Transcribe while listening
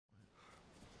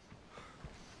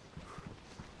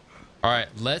All right,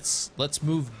 let's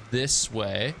move this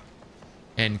way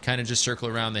and kind of just circle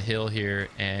around the hill here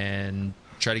and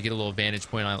try to get a little vantage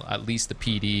point on at least the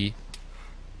PD.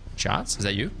 Shots? Is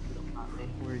that you?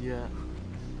 Where you at?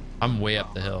 I'm way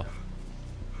up the hill.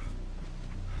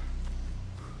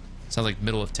 Sounds like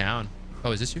middle of town.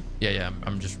 Oh, is this you? Yeah,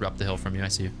 I'm just up the hill from you. I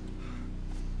see you.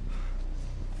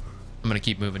 I'm gonna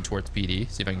keep moving towards PD,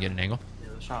 see if I can get an angle. Yeah,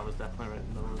 the shot was definitely right in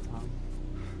the middle of the town.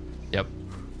 Yep.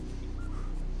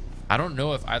 I don't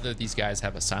know if either of these guys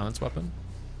have a silence weapon.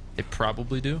 They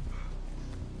probably do.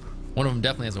 One of them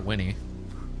definitely has a Winnie.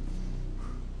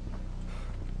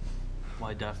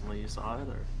 Why, definitely you saw it,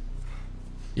 or?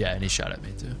 Yeah, and he shot at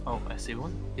me too. Oh, I see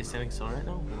one. He's standing still right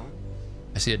now. Hold on.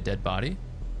 I see a dead body.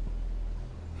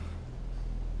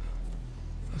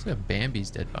 Looks like a Bambi's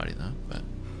dead body though, but.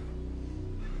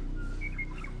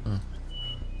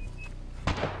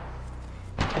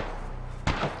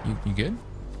 You good?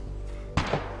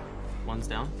 One's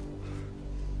down.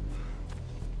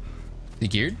 You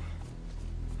geared?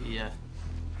 Yeah.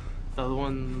 The other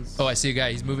one's. Oh, I see a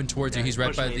guy. He's moving towards you. He's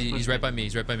right by the. He's right by me.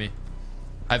 He's right by me.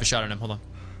 I have a shot on him. Hold on.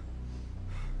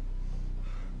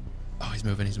 Oh, he's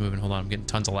moving. He's moving. Hold on. I'm getting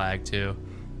tons of lag too.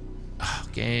 Oh,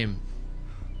 game.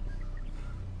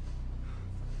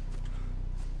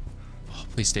 Oh,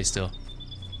 please stay still.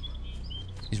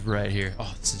 He's right here.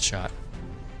 Oh, this is a shot.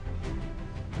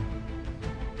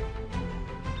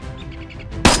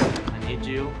 I need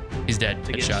you. He's dead.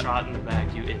 To get Headshot. shot in the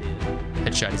back, you idiot.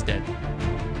 Headshot. He's dead.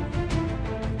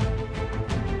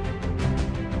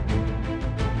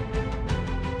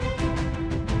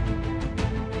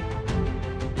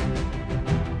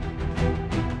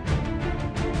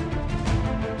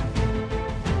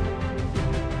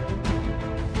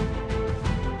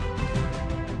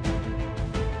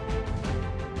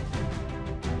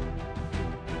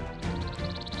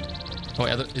 Oh,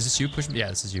 is this you pushing? Yeah,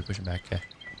 this is you pushing back. Okay.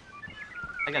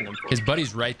 I got no. His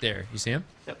buddy's right there. You see him?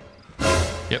 Yep.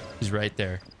 Yep, he's right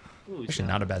there. Ooh, Actually,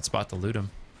 not a bad spot to loot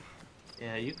him.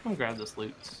 Yeah, you can grab this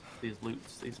loot. These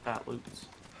fat loots.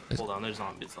 Hold on, there's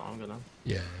zombies, so I'm gonna.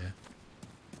 Yeah.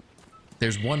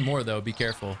 There's one more though. Be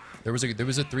careful. There was a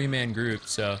 3-man group,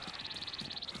 so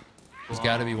there's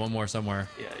got to be one more somewhere.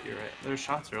 Yeah, you're right. There were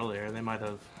shots earlier. They might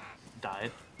have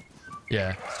died.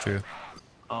 Yeah, it's true.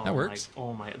 Oh, that works.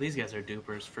 Oh my, these guys are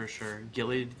dupers for sure.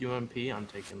 Gilly UMP, I'm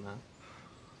taking that.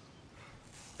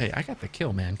 Hey, I got the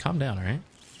kill, man. Calm down, all right?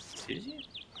 Excuse you?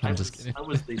 I'm just kidding. That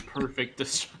was the perfect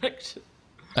distraction.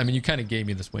 I mean, you kind of gave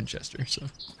me this Winchester, so.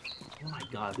 Oh my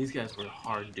god, these guys were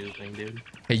hard duping, dude.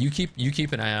 Hey, you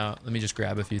keep an eye out. Let me just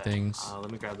grab a few things.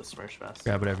 Let me grab the Smash Vest.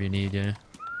 Grab whatever you need, yeah.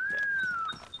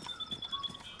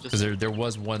 Because there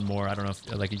was one more. I don't know if,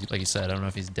 like you said, I don't know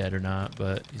if he's dead or not,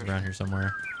 but he's around here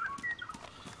somewhere.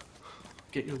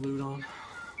 Get your loot on.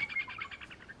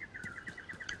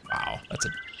 Wow, that's a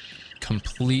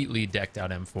completely decked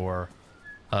out M4.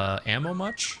 Ammo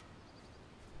much?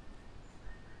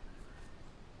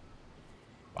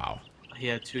 Wow. He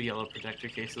had 2 yellow protector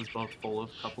cases, both full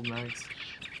of couple mags.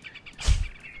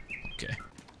 Okay.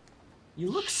 You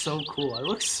look so cool. I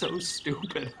look so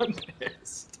stupid. I'm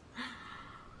pissed.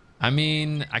 I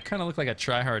mean, I kind of look like a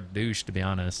try-hard douche, to be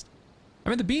honest. I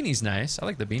mean, the beanie's nice. I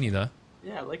like the beanie, though.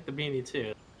 Yeah, I like the beanie,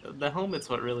 too. The helmet's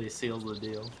what really seals the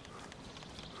deal.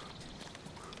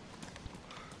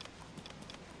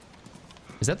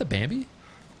 Is that the Bambi?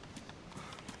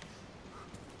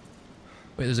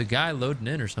 Wait, there's a guy loading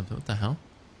in or something. What the hell?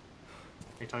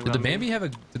 Did the Bambi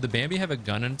have a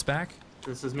gun in its back?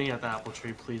 This is me at the apple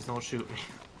tree. Please don't shoot me.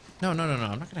 No. I'm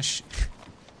not gonna shoot.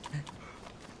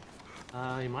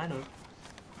 You might have.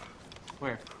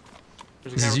 Where?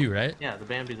 This is you, right? Yeah, the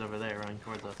Bambi's over there running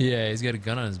towards us. Yeah, he's got a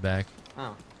gun on his back.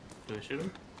 Oh. Do we shoot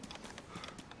him?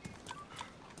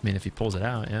 I mean, if he pulls it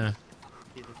out, yeah.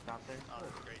 He just stopped there. Oh,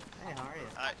 great. Hey, how are you?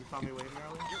 You saw me waving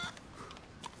earlier?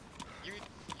 You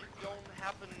don't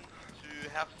happen to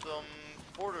have some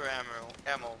quarter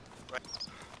ammo, right?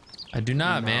 I do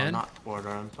not, No, man. not quarter,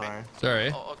 I'm sorry.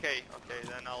 Sorry. Oh, okay,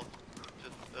 then I'll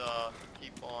just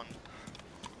keep on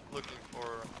looking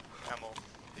for ammo.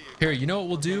 See you. Here, you know what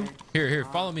we'll do? Here,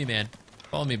 follow me, man.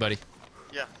 Follow me, buddy.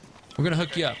 Yeah. We're gonna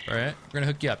hook you up, all right? We're gonna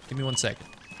hook you up. Give me 1 second.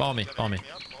 Follow me. Oh.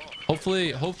 Hopefully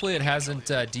it hasn't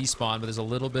despawned, but there's a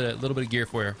little bit of gear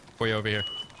for you over here.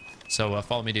 So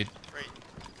follow me, dude. Great.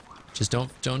 Just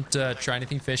don't try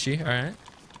anything fishy, all right?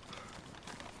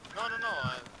 No.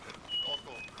 All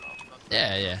cool. No,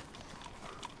 Yeah.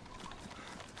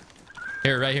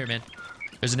 Here, right here, man.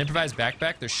 There's an improvised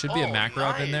backpack. There should be a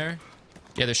Makarov in there.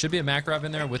 Yeah, there should be a Makarov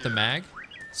in there with a mag.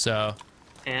 So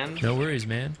And No worries,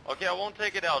 man. Okay, I won't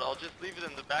take it out. I'll just leave it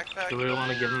in the backpack. do we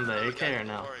want to give him the You AK guys or don't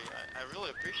no? worry. I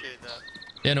really appreciate that.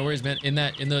 Yeah, no worries, man. In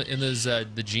those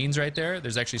the jeans right there,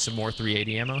 there's actually some more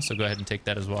 380 ammo, so go ahead and take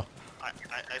that as well. I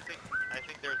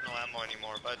think there's no ammo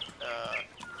anymore, but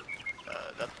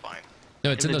that's fine.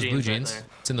 No, it's in the those blue jeans right jeans. there.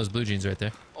 It's in those blue jeans right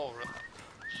there. Oh, really?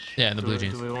 Yeah, in the blue Do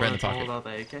jeans, we right in want the to tell pocket. him about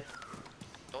the AK?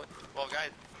 Well,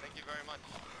 guys, thank you very much.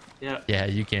 Yeah. Yeah,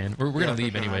 you can. We're Yeah, gonna for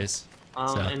leave sure, man. anyways.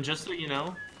 So. And just so you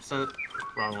know,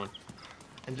 wrong one.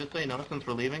 And just so you know, since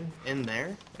we're leaving, in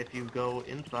there, if you go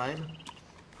inside,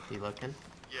 you looking?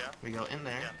 Yeah. We go in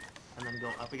there, Yeah. and then go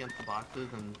up against the boxes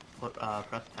and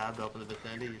press tab to open the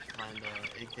vicinity. You should find the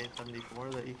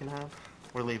AK-74 that you can have.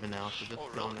 We're leaving now, so just Oh,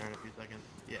 go in really? there in a few seconds.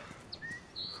 Yeah.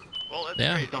 Well, that's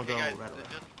Yeah. great. Don't Okay, go guys, right away.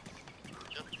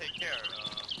 just take care.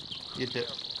 You too.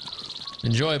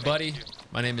 Enjoy, buddy. you.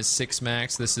 My name is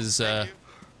SixMacs. This is Thank you.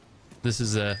 this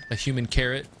is a human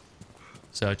carrot.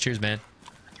 So cheers, man.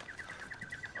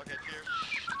 Okay, cheers.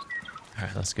 All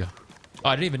right, let's go. Oh,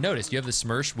 I didn't even notice. You have the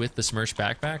Smirsh with the Smirsh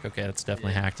backpack. Okay, that's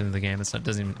definitely Yeah. hacked into the game. That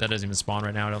doesn't even spawn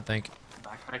right now. I don't think.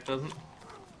 Backpack doesn't?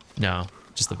 No,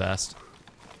 just the vest.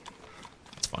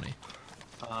 It's funny.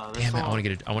 There's Damn it! I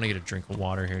want to get a drink of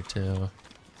water here too.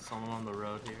 someone on the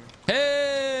road here.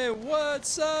 Hey,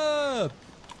 what's up?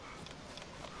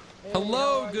 Hey,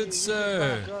 Hello, how are good you?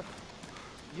 sir.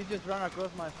 You just run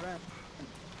across my friend.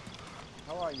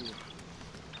 How are you?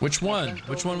 Which one? friend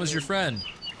Which told one me was your that- friend?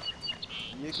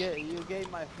 You gave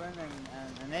my friend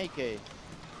an AK.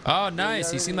 Oh, nice.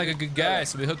 He really seemed like a good good guy, fella.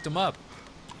 so we hooked him up.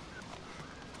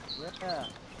 Yeah.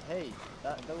 Hey,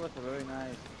 that was a very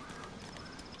nice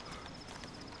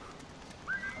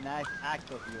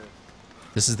act of yours.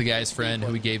 This is the guy's friend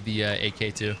who we gave the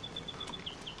AK to.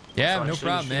 Yeah, So I no shouldn't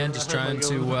problem, shoot man. him. Just I had trying my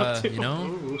to, gun out, you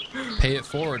know, Ooh. pay it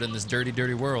forward in this dirty,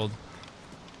 dirty world.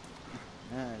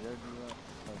 Yeah, there you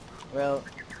are. Well,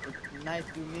 it's nice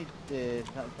to meet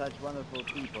such wonderful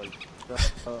people.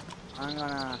 So I'm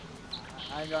gonna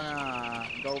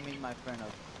go meet my friend.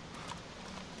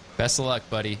 Best of luck,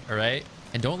 buddy. All right,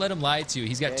 and don't let him lie to you.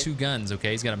 He's got Okay. 2 guns.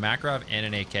 Okay, he's got a Makarov and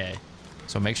an AK.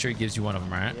 So make sure he gives you one of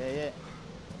them, all right?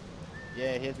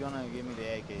 Yeah, he's gonna give me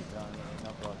the AK. So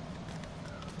no problem.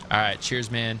 All right. Cheers,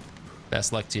 man.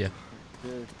 Best luck to you.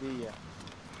 Cheers, see ya.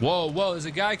 Whoa, whoa! There's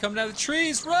a guy coming out of the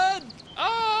trees. Run! Ah!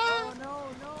 Oh no,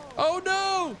 no. Oh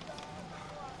no!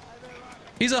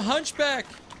 He's a hunchback.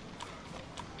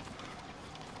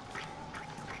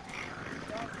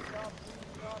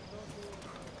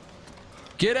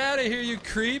 Get out of here, you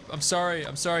creep! I'm sorry.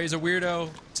 I'm sorry. He's a weirdo.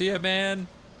 See ya, man.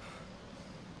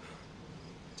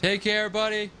 Take care,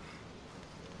 buddy.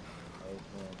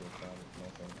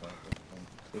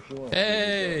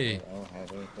 Hey! I don't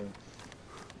have anything.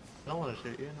 I don't want to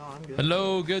shoot you. No, I'm good.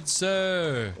 Hello, good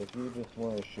sir. If you just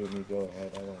want to shoot me, go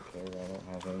ahead. I don't care. I don't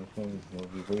have anything. You'll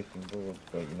be wasting bullets,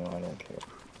 but you know I don't care.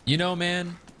 You know,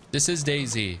 man, this is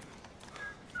DayZ.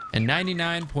 And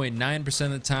 99.9%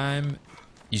 of the time,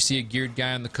 you see a geared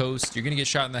guy on the coast, you're going to get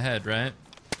shot in the head, right?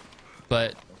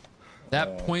 But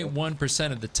that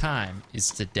 0.1% of the time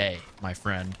is today, my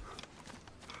friend.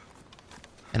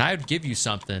 And I would give you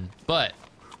something, but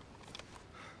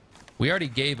we already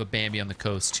gave a Bambi on the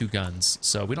coast 2 guns,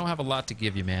 so we don't have a lot to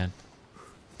give you, man.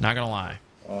 Not gonna lie.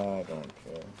 I don't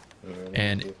care. Here, let me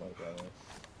And see if I got it.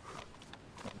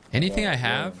 anything I Yeah,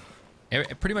 have,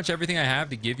 pretty much everything I have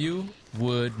to give you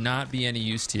would not be any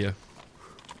use to you.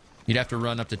 You'd have to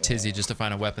run up to Tizzy just to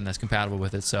find a weapon that's compatible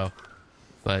with it, so.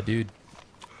 But, dude,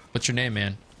 what's your name,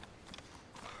 man?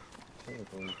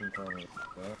 Typically, you can call me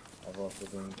that. I've also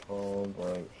been called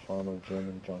like Farmer Jim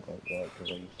and junk like that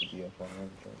because I used to be a farmer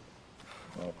junk.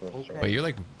 When I first started. Wait, you're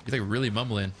like really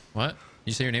mumbling. What?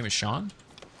 You say your name is Sean?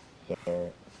 Sorry.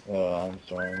 I'm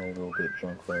sorry, I'm a little bit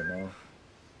drunk right now.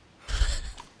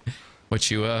 What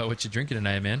you drinking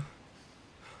tonight, man?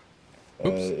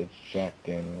 Oops. It's Jack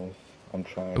Daniels. I'm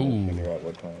trying Ooh. to figure out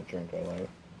what kind of drink I like.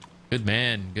 Good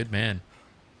man, good man.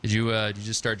 Did you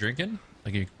just start drinking?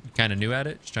 Like you kind of new at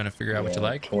it, just trying to figure out what you Yeah,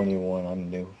 like? 21.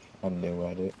 I'm new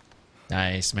at it.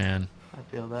 Nice, man. I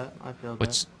feel that. I feel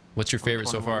What's your that. favorite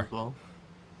so 21 far? as well.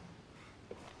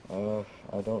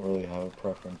 I don't really have a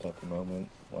preference at the moment.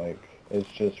 Like, it's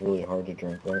just really hard to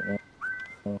drink right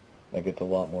now. Like, it's a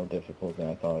lot more difficult than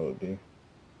I thought it would be.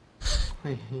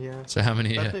 Yeah. So how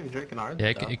many? Especially if you're drinking hard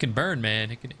Yeah, stuff. it can burn,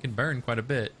 man. It can burn quite a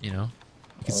bit, you know.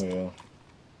 Oh, yeah.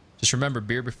 Just remember,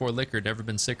 beer before liquor, never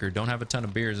been sicker. Don't have a ton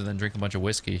of beers and then drink a bunch of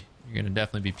whiskey. You're gonna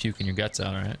definitely be puking your guts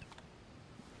out, all right?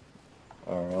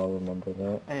 Alright, I'll remember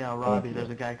that. Hey, Robbie, you. there's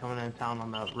a guy coming in town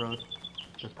on that road.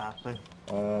 Just past me.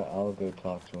 I'll go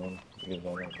talk to him because I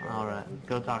don't care. Alright,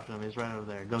 go talk to him. He's right over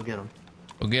there. Go get him.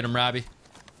 Go get him, Robbie.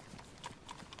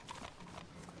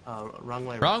 Wrong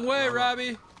way. Wrong way,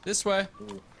 Robbie. This way.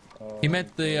 Ooh, He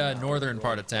meant the northern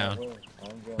part of town.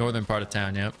 Northern part of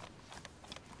town, yep.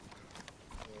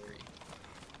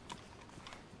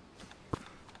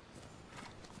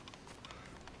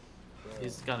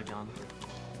 He's got a gun.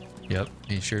 Yep,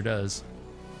 he sure does.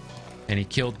 And he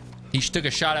took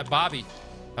a shot at Bobby.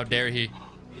 How dare he?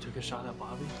 He took a shot at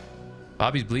Bobby.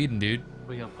 Bobby's bleeding, dude.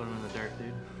 We gotta put him in the dirt,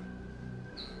 dude.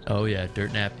 Oh yeah,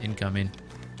 dirt nap incoming.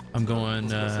 I'm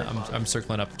going, I'm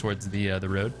circling up towards the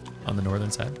road on the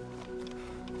northern side.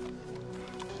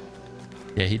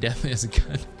 Yeah, he definitely has a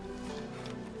gun.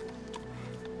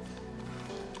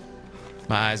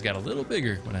 My eyes got a little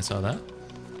bigger when I saw that.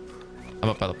 I'm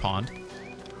up by the pond.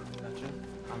 Gotcha.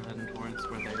 I'm heading towards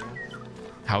where they are.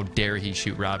 How dare he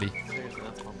shoot Robbie? Seriously,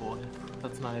 that's my boy.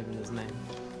 That's not even his name.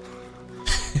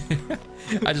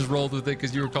 I just rolled with it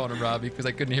because you were calling him Robbie because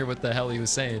I couldn't hear what the hell he was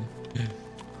saying.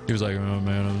 He was like, "Oh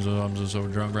man, I'm just so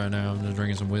drunk right now. I'm just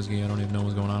drinking some whiskey. I don't even know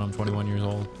what's going on. I'm 21 years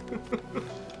old."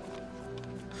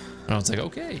 And I was like,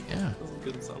 "Okay, yeah." That was a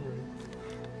good summary.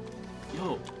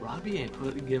 Yo, Robbie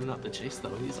ain't giving up the chase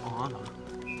though. He's on him.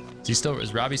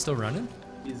 Is Robbie still running?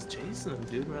 He's chasing him,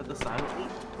 dude. We're at the side.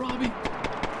 Robbie!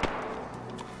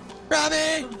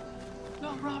 Robbie!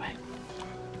 No, Robbie!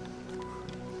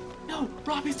 No,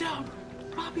 Robbie's down!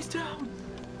 Robbie's down!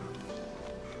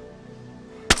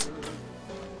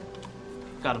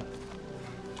 Got him.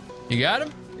 You got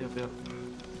him? Yep.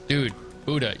 Dude,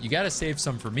 Buddha, you gotta save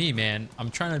some for me, man. I'm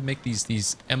trying to make these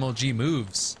MLG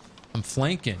moves. I'm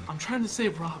flanking. I'm trying to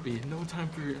save Robbie. No time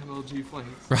for your MLG flanks.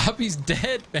 Robbie's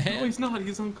dead, man. No, he's not.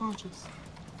 He's unconscious.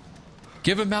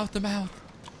 Give him mouth to mouth.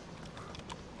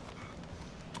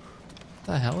 What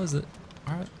the hell is it?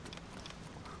 Why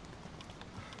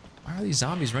are these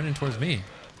zombies running towards me?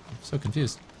 I'm so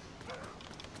confused.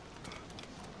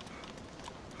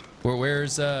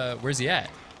 Where's he at?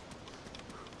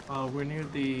 We're near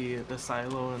the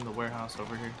silo and the warehouse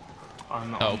over here.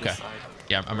 On okay. this side.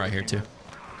 Yeah, I'm right here too.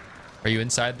 Are you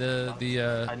inside the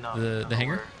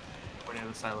hangar? We're near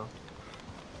the silo.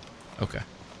 Okay.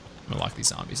 I'm gonna lock these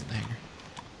zombies in the hangar.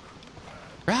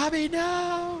 Robbie,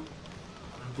 no!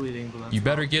 I'm bleeding, but that's You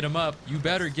better fine. get him up. You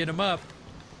better get him up.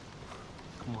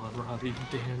 Come on, Robbie.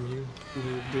 Damn you.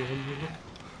 Damn you.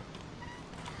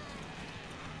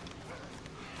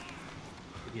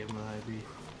 Give him an IV.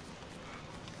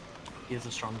 He has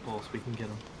a strong pulse. We can get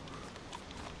him.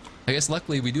 I guess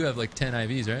luckily we do have like 10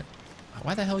 IVs, right?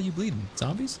 Why the hell are you bleeding?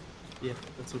 Zombies? Yeah,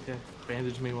 that's okay.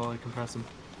 Bandage me while I compress him.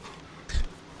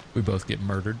 We both get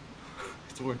murdered.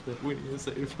 It's worth it. We need to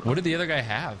save him. What did the other guy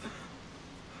have?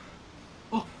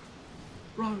 Oh!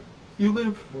 Robbie! You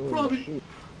live! Oh, Robbie! shoot.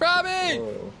 Robbie!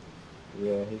 Whoa.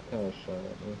 Yeah, he kind of shot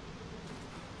at me.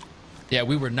 Yeah,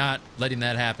 we were not letting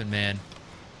that happen, man.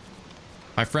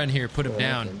 My friend here put him What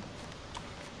down.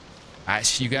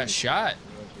 happened? You got shot.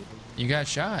 You got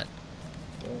shot.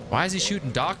 Why is he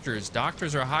shooting doctors?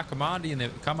 Doctors are a hot commodity in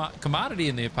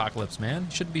the apocalypse, man.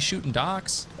 You shouldn't be shooting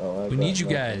docs. Oh, We got need you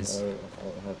nothing. guys. I don't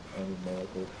have any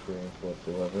medical experience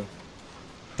whatsoever.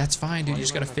 That's fine, dude. Why You you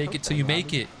just gotta running a fake it coke till you then, make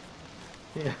Robbie? it.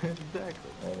 Yeah,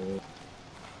 exactly.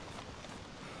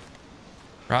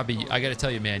 Robbie, I gotta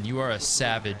tell you, man, you are a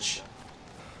savage.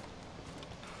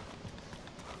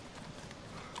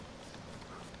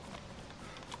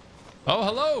 Oh,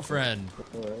 hello, friend.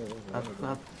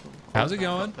 How's it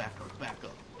going? Back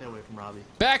up. Stay away from Robbie.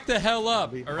 Back the hell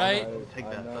up, all right? Take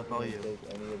that. That's all you.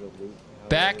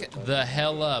 Back the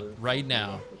hell up right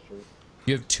now.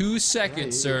 You have 2 seconds, You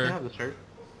can sir. have the shirt.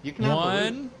 You can have the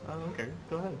One. loot. I don't care.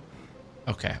 Go ahead.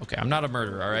 Okay. I'm not a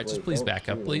murderer, all right? Just please don't back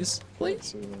up, shoot please. him.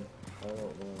 Please. Don't shoot him. I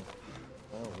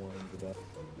don't want him to die.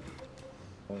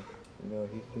 You know,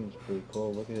 he seems pretty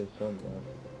cool. Look at his sunglasses.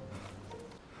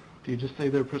 Do you just say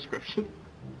their prescription?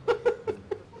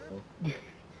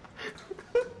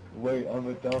 Wait, I'm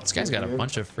a doctor. This guy's got a here.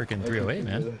 bunch of freaking I 308, can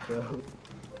man. figure this out.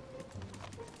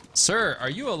 Sir, are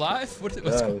you alive? What's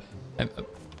going Guys, on?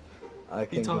 I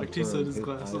He can talked. He said confirm his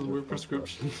glasses eyes were are fucked up.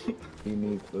 prescription. He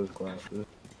needs those glasses.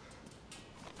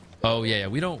 Oh yeah,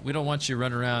 we don't want you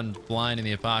running around blind in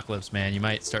the apocalypse, man. You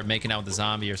might start making out with a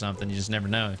zombie or something. You just never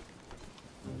know.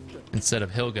 Instead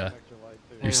of Hilga,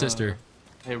 your sister.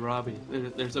 Hey Robbie,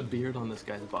 there's a beard on this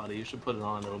guy's body. You should put it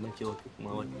on. It'll make you look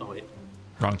more like. Oh wait.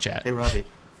 Wrong chat. Hey Robbie,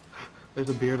 there's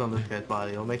a beard on this guy's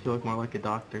body. It'll make you look more like a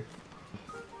doctor.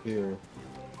 Here,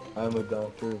 I'm a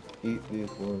doctor. Eat these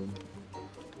worms.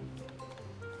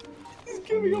 He's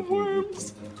giving him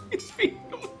worms. He's feeding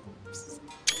him worms.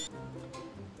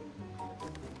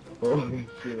 Holy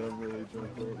shit, I'm really drunk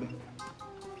right now.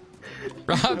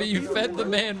 Robbie, you fed the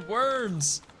man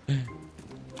worms.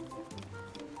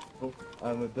 Oh,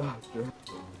 I'm a doctor.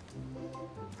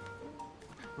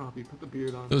 Robbie, put the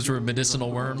beard on. Those were medicinal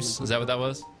worms. Is that what that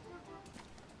was?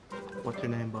 What's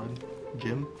your name, bud?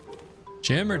 Jim?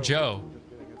 Jim or Joe?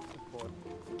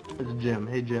 It's Jim.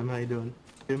 Hey, Jim, how you doing?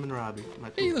 Jim and Robbie.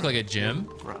 Hey, you look like a Jim.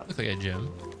 Rob. Look like a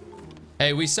Jim.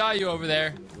 Hey, we saw you over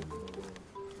there.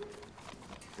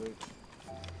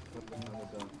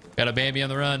 Got a baby on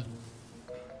the run.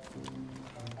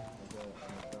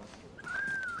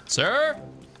 Sir?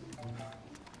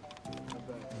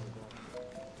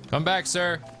 Come back,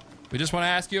 sir. We just want to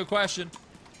ask you a question.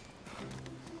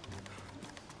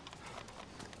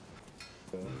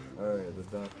 Alright,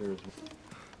 the doctor is...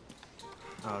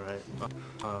 Alright.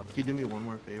 Can you do me one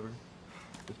more favor?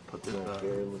 Just put this,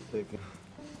 let's take it.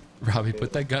 Robbie,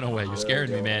 put that gun away. You're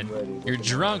scaring me, man. You're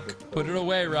drunk. Put it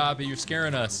away, Robbie. You're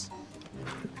scaring us.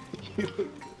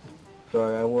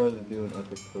 Sorry, I wasn't doing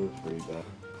epic pose for you guys.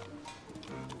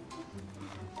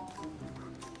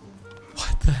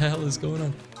 What the hell is going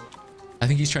on? I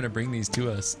think he's trying to bring these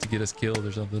to us to get us killed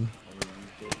or something.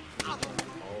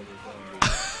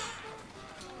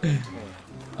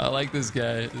 I like this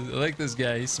guy. I like this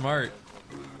guy. He's smart.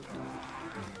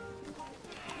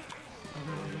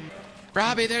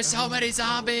 Robbie, there's so many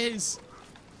zombies.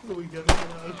 We gotta get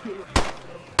out of here.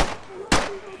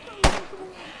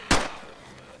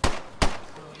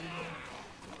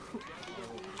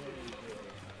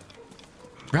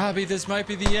 Robbie, this might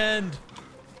be the end.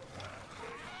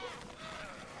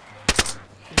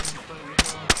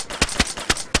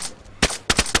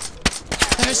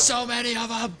 There's so many of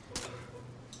them.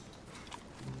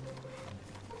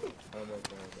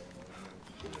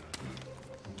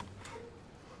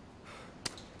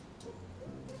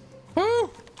 Woo!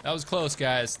 That was close,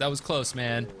 guys. That was close,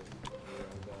 man.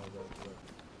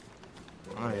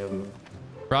 I am.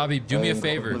 Robbie, do me a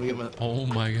favor. Let me get my... Oh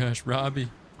my gosh, Robbie.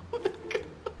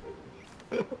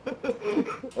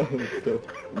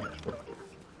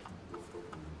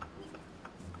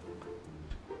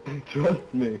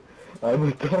 Trust me, I'm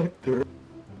a doctor.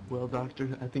 Well,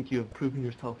 Doctor, I think you have proven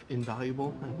yourself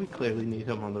invaluable, and we clearly need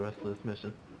him on the rest of this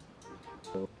mission.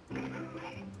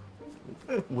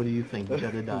 What do you think,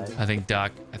 Jedediah? I think,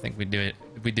 Doc, I think we do it.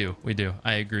 We do.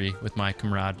 I agree with my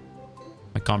comrade.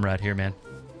 My comrade here, man.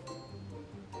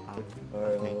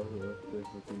 Alright, let's stick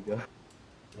with you guys.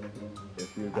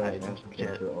 If you guys ask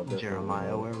cancer, I'll definitely Jeremiah,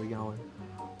 know. where are we going?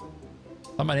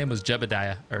 I thought my name was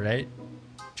Jebediah, alright?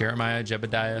 Jeremiah,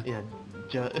 Jebediah. Yeah,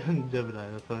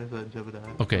 Jebediah. That's what I said,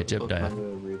 Jebediah. Okay, I'm Jebediah. gonna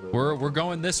reload. We're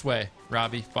going this way,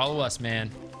 Robbie. Follow us,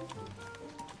 man.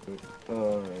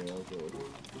 Alright, I'll go with it.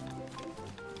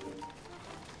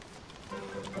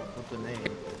 What's the name?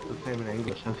 It's the same in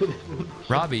English.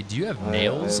 Robbie, do you have I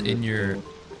nails in your... understand.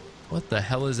 What the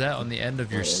hell is that on the end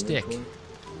of your My stick? inventory?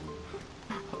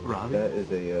 Robbie? That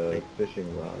is a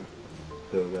fishing rod.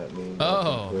 So that means... I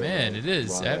Oh, can man, throw it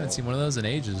is. my I haven't rod seen one of those in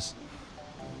ages.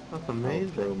 That's out.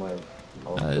 amazing.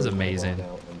 That is amazing.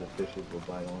 Out and the fishes will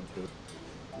bite onto it.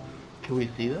 Can we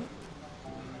see that?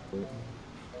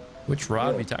 Which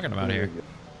rod are we Yeah, talking about there here? you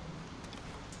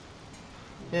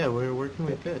go. Yeah, where can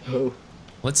we fish? Oh,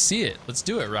 Let's see it. Let's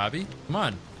do it, Robbie. Come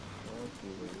on.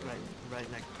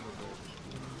 Right next to the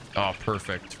bridge. Oh,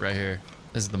 perfect. Right here.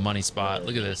 This is the money spot.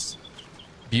 Look at this.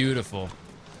 Beautiful.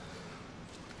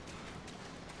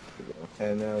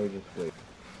 and now we just wait.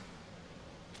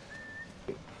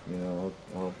 You know,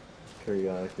 I'll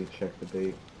periodically check the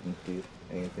bait and see if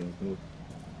anything's moved.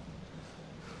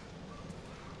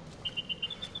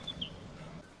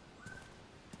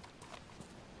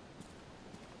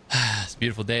 It's a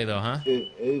beautiful day, though, huh?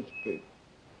 It is big.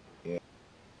 Yeah.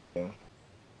 Yeah.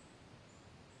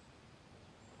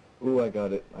 Ooh, I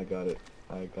got it. I got it.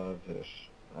 I got a fish.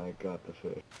 I got the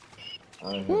fish.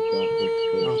 I have got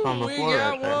the It's on the We floor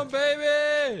got right there. one,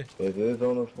 baby! fish. It is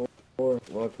on the floor.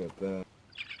 Look at that.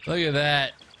 Look at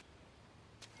that.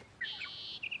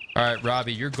 All right,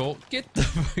 Robbie, your goal... Get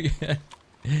the...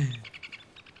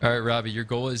 All right, Robbie, your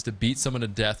goal is to beat someone to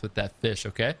death with that fish,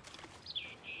 okay?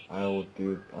 I'll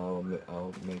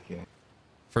make it.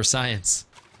 For science.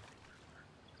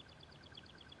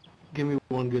 Give me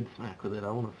one good smack with it.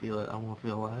 I want to feel it. I want to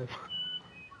feel alive.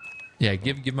 Yeah,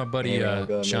 give my buddy Yeah, I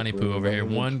gotta Shawnee make Poo room over here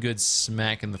for one good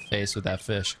smack in the face with that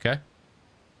fish, okay?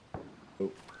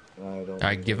 Oh, I don't. All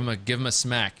right, need give it. him a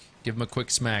smack. Give him a quick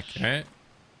smack, all right?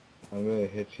 I'm gonna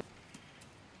hit you.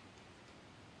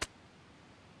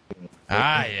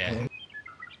 Ah, yeah.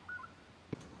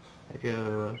 Hey,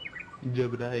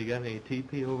 Jebediah, you got any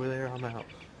TP over there? I'm out.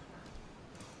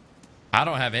 I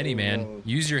don't have any, Oh, man. no.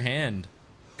 Use your hand.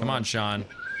 Come on, Sean.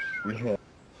 Yeah.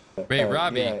 Wait,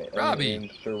 Robbie, yeah, Robbie. in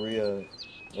Sharia.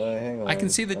 Hang on. I can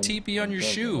see the I'm- TP on I'm your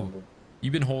trying to shoe. remember.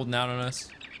 You've been holding out on us.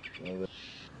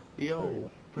 Yo,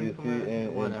 You see,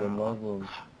 in the Muslim,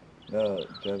 no,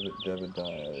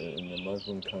 Jebediah, in the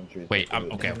Muslim countries. Wait,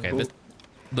 okay.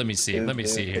 Let me see. Let me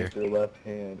see here. Their left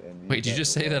hand and Wait, did you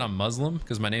just say that I'm Muslim?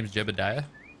 Because my name's Jebediah?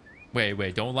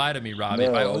 Wait, don't lie to me, Robbie.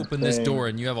 No, if I I'm open this saying- door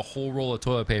and you have a whole roll of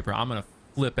toilet paper, I'm gonna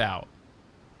flip out.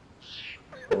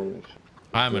 Holy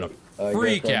I'm gonna I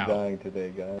freak guess I'm out. dying today,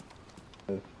 guys.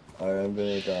 I'm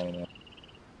gonna die now.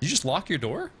 You just lock your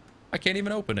door? I can't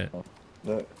even open it.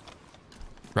 No,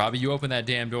 Robbie, you open that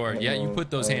damn door. Yeah, you put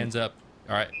those hands up.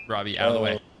 All right, Robbie, out of the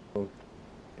way.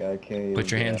 I can't even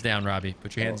Put your die. hands down, Robbie.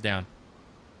 Put your hands down.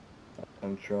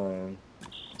 I'm trying.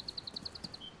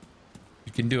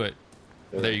 You can do it.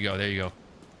 Oh, there you go. There you go.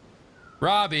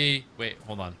 Robbie, wait,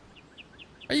 hold on.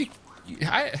 Are you?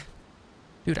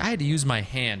 Dude, I had to use my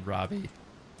hand, Robbie.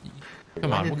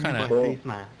 Come on, what kind of? face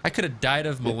mask? I could have died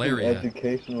of It's an malaria.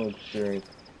 educational experience.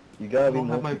 You I gotta be don't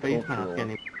have my face mask multicultural.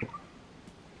 anymore.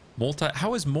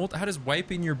 How does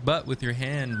wiping your butt with your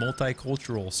hand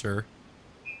multicultural, sir?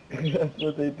 That's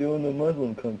what they do in the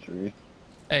Muslim countries.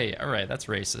 Hey, all right, that's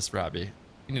racist, Robbie.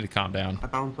 You need to calm down. I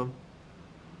found some.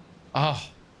 Oh,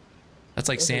 that's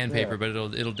like Look at sandpaper, that. but it'll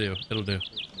do. It'll do.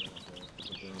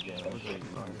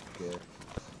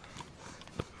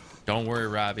 Don't worry,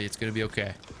 Robbie. It's gonna be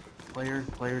okay. Player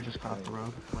just crossed the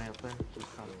road. Way up there. Just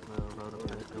crossed the road up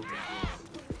there. Too.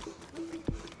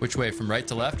 Which way? From right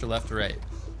to left or left to right?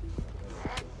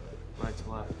 Right to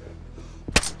left.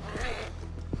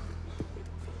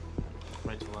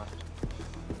 Right to left.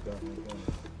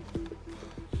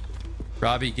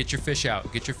 Robbie, get your fish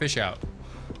out. Get your fish out.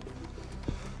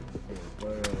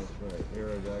 Right. Here,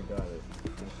 I got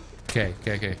it.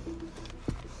 Okay.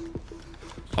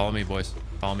 Follow me, boys.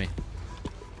 Follow me.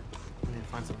 I need to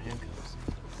find some handcuffs.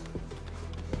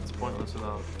 It's pointless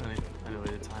without any way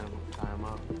to tie them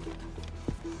up.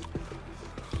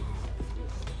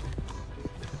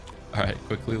 All right,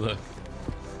 quickly look.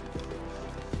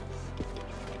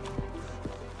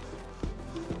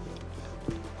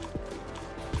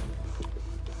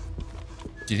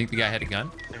 Do you think the guy had a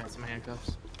gun? I got some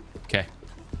handcuffs. Okay.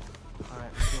 Alright,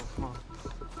 let's go. Come on.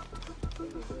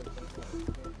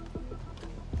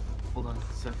 Hold on,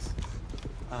 6.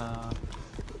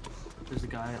 There's a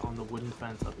guy on the wooden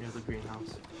fence up near the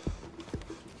greenhouse.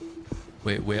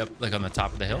 Wait, way up, like on the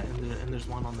top of the hill? Yeah, and there's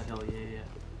one on the hill. Yeah.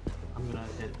 I'm gonna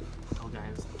hit the hill guy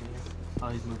in a second here. Oh,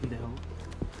 he's moving the hill.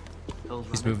 Hill's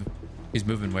He's running. moving. He's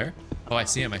moving where? Oh, I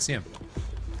see him.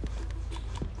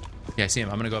 Yeah, I see him.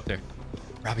 I'm gonna go up there.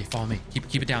 Robbie, follow me.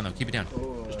 Keep it down though. Keep it down.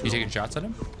 You taking shots at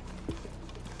him?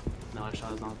 No, I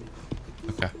shot a zombie.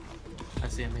 Okay. I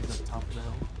see him. He's at the top of the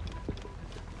hill.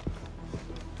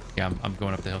 Yeah, I'm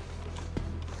going up the hill.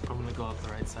 I'm gonna go up the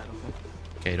right side, okay?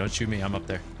 Okay, don't shoot me. I'm up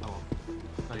there. Oh,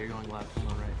 no, you're going left. I'm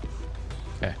going right.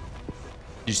 Okay.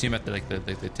 Did you see him at the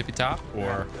tippy top or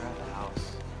They're at the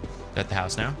house. at the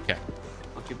house now? Okay.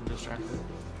 I'll keep him distracted.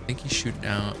 I think he's shooting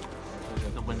out.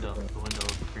 The window of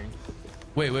the green.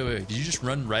 Wait. Did you just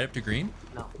run right up to green?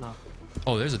 No.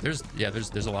 Oh, there's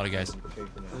a lot of guys.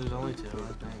 There's only 2, I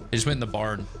think. They just went in the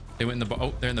barn. They went in the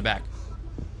oh, they're in the back.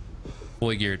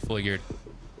 Fully geared.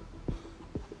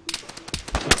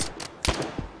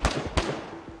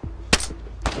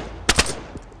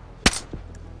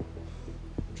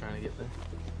 I'm trying to get there.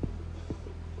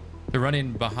 They're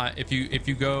running behind. If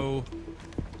you go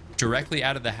directly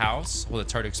out of the house, well,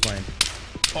 it's hard to explain.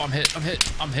 Oh, I'm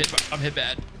hit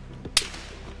bad.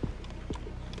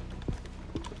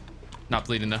 Not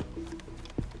bleeding though.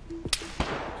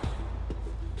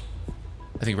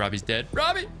 I think Robbie's dead.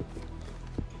 Robbie!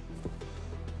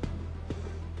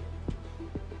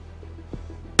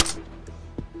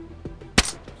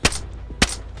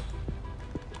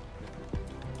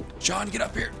 Sean, get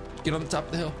up here. Get on the top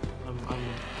of the hill. I'm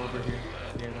over here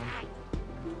near them.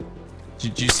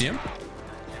 Did you see him? Yeah,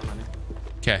 I'm running.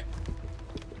 Okay.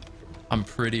 I'm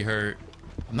pretty hurt.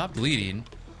 I'm not bleeding.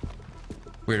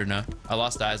 Weird enough. I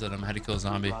lost eyes on him. I had to kill a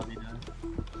zombie. Bobby died.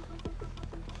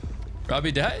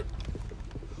 Robbie died?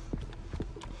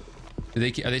 Are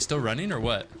they still running or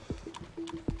what?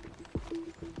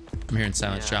 I'm hearing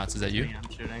silent Yeah, shots. Is that you? yeah, I'm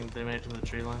shooting. They made it to the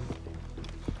tree line.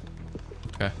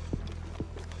 Okay.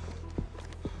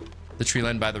 The tree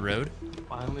line by the road?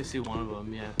 Well, I only see one of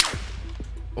them, yeah.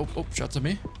 Oh, shots at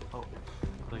me. Oh,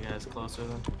 the guy's closer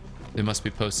then. They must be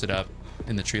posted up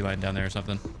in the tree line down there or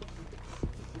something.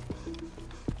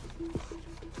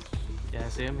 Yeah, I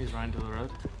see him. He's running to the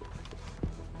road.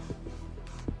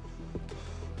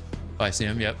 Oh, I see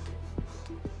him. Yep.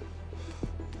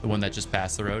 The one that just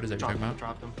passed the road. Is that what you're talking about?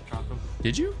 Dropped him.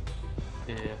 Did you?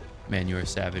 Yeah. Man, you are a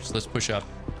savage. Let's push up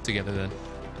together then.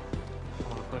 I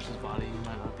want to push his body. He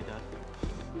might not be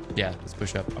dead. Yeah, let's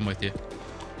push up. I'm with you.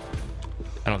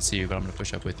 I don't see you, but I'm gonna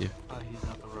push up with you. He's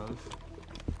up the road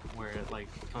where it like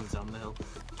comes down the hill.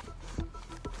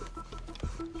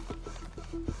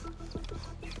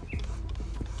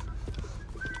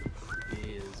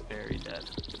 He is very dead.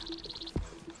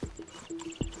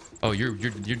 Oh, you're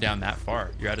down that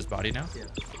far. You're at his body now? Yeah.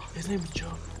 His name is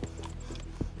Joe.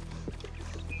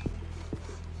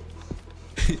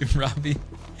 Robbie,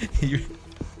 he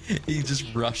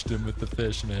just rushed him with the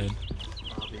fish, man.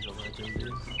 Robbie's a legend,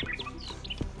 dude.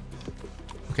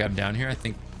 Okay, I'm down here. I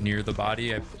think near the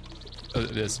body. Oh,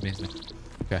 this is me.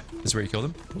 Okay, this is where you killed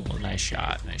him. Cool, nice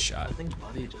shot. Nice shot. I think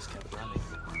Buddy just kept running.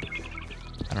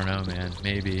 I don't know, man.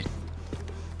 Maybe.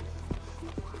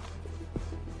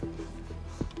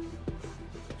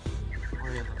 Or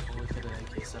yeah, look at an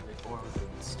AK-74 with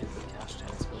a stupid cash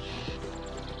tag scope.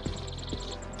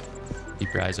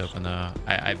 Keep your eyes open, though.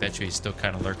 I bet you he's still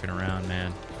kind of lurking around,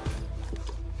 man.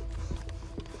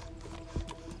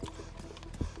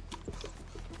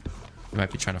 He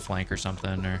might be trying to flank or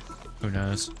something, or who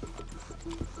knows.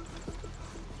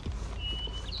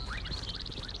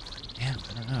 Damn,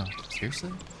 I don't know.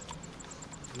 Seriously?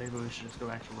 Maybe we should just go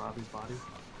back to Robbie's body,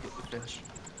 get the fish.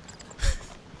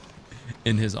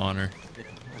 In his honor. Yeah,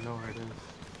 I know where it is.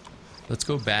 Let's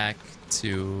go back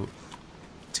to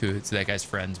that guy's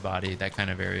friend's body, that kind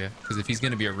of area. Because if he's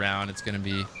going to be around, it's going to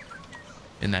be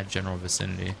in that general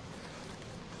vicinity.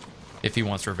 If he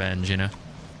wants revenge, you know?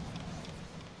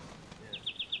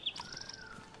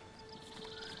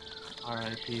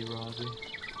 R.I.P. Robbie.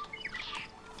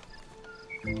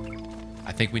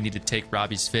 I think we need to take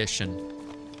Robbie's fish and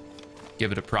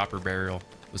give it a proper burial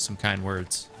with some kind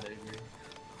words. I agree.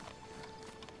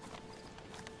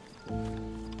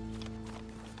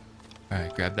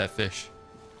 Alright, grab that fish.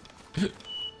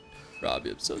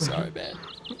 Robbie, I'm so sorry, man.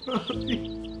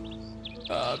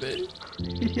 Robbie.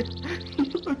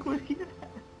 Look what he had.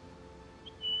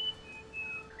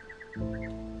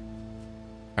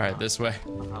 Alright, this way.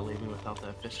 I'm not leaving without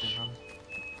that fish in him.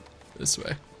 This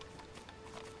way.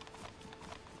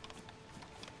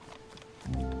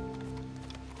 Do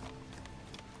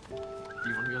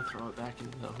you want to go throw it back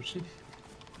into the ocean?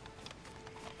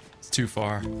 It's too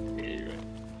far. Yeah, you're right.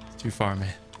 It's too far,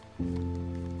 man.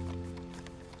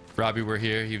 If Robbie were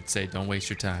here, he would say, don't waste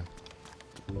your time.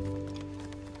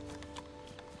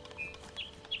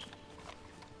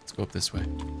 Let's go up this way.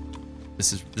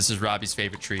 This is Robbie's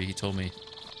favorite tree. He told me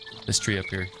this tree up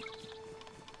here.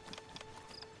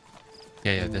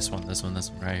 Yeah, this one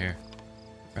right here.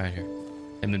 Right here.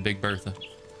 Him and Big Bertha.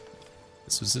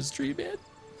 This was his tree, man.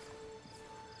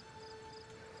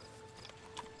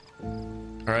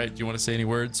 All right, do you want to say any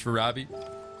words for Robbie?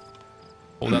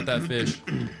 Hold out that fish.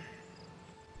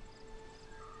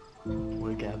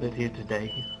 We're gathered here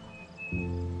today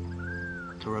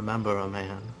to remember a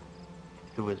man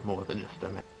who is more than just a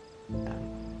man.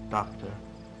 Doctor,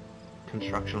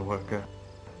 construction worker,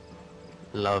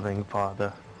 loving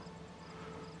father.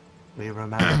 We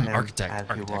remember him Architect, as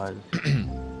he was,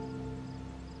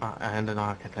 and an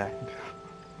architect.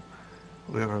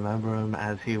 We remember him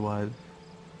as he was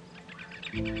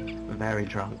very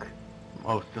drunk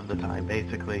most of the time,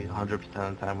 basically 100%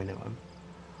 of the time we knew him.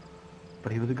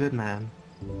 But he was a good man,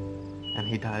 and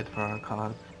he died for our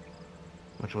cause,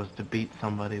 which was to beat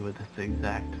somebody with this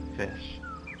exact fish.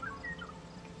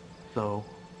 So,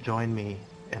 join me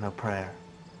in a prayer,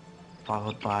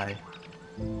 followed by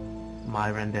my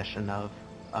rendition of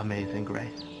Amazing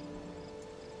Grace.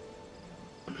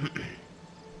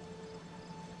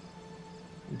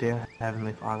 Dear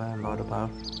Heavenly Father and Lord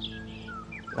above,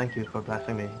 thank you for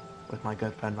blessing me with my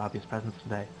good friend Robbie's presence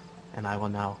today, and I will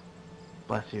now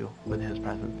bless you with his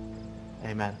presence.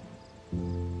 Amen.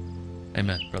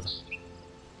 Amen, brother.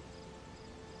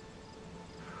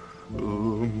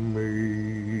 Amazing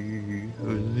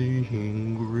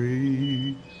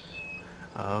grace,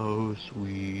 how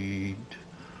sweet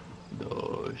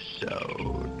the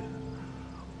sound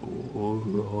for all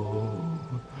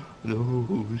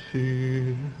those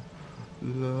in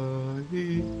like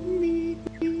me.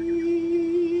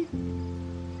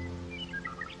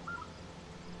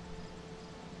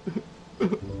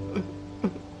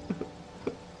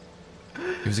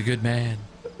 He was a good man.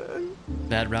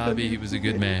 That Robbie, he was a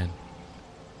good man.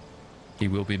 He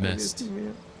will be missed.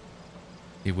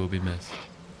 He will be missed.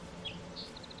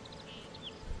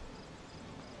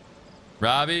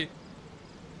 Robbie,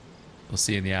 we'll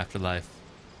see you in the afterlife.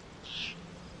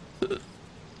 You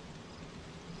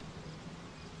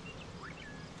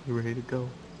ready to go?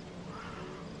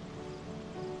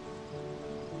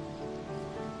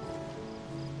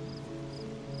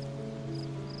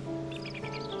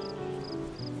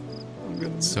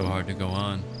 It's so hard to go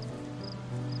on.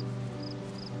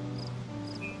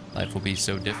 Life will be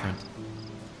so different.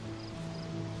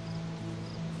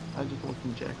 I just want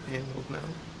some Jack Daniels now.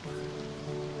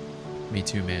 Me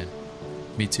too, man.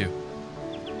 Me too.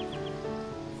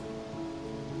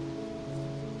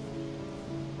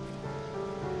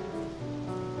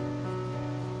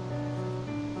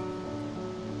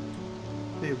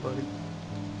 See you, buddy.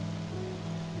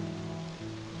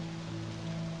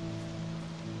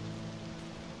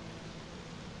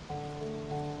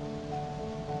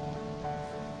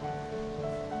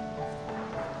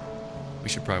 We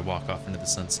should probably walk off into the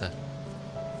sunset.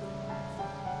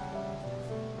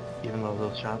 Even though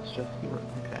those shots just were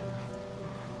okay.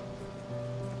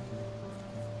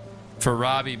 For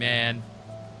Robbie, man.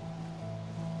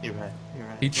 You're right. You're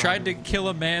right. He tried to kill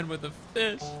a man with a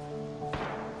fish.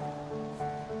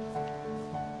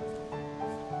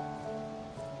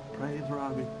 Praise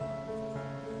Robbie.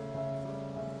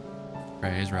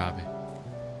 Praise Robbie.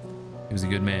 He was a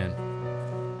good man.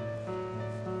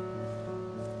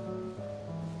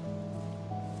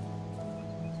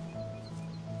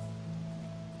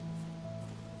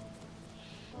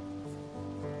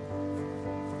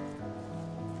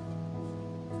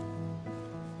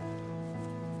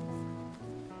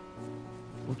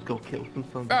 Let's go kill some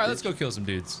sons. All right, let's go kill some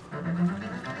dudes.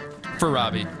 For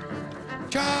Robbie.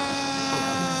 Charge!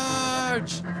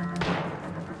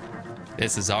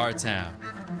 This is our town.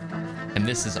 And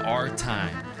this is our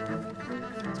time.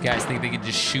 You guys think they could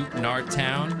just shoot in our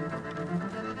town?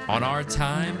 On our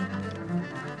time?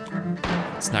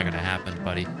 It's not gonna happen,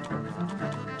 buddy.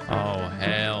 Oh,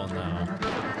 hell no.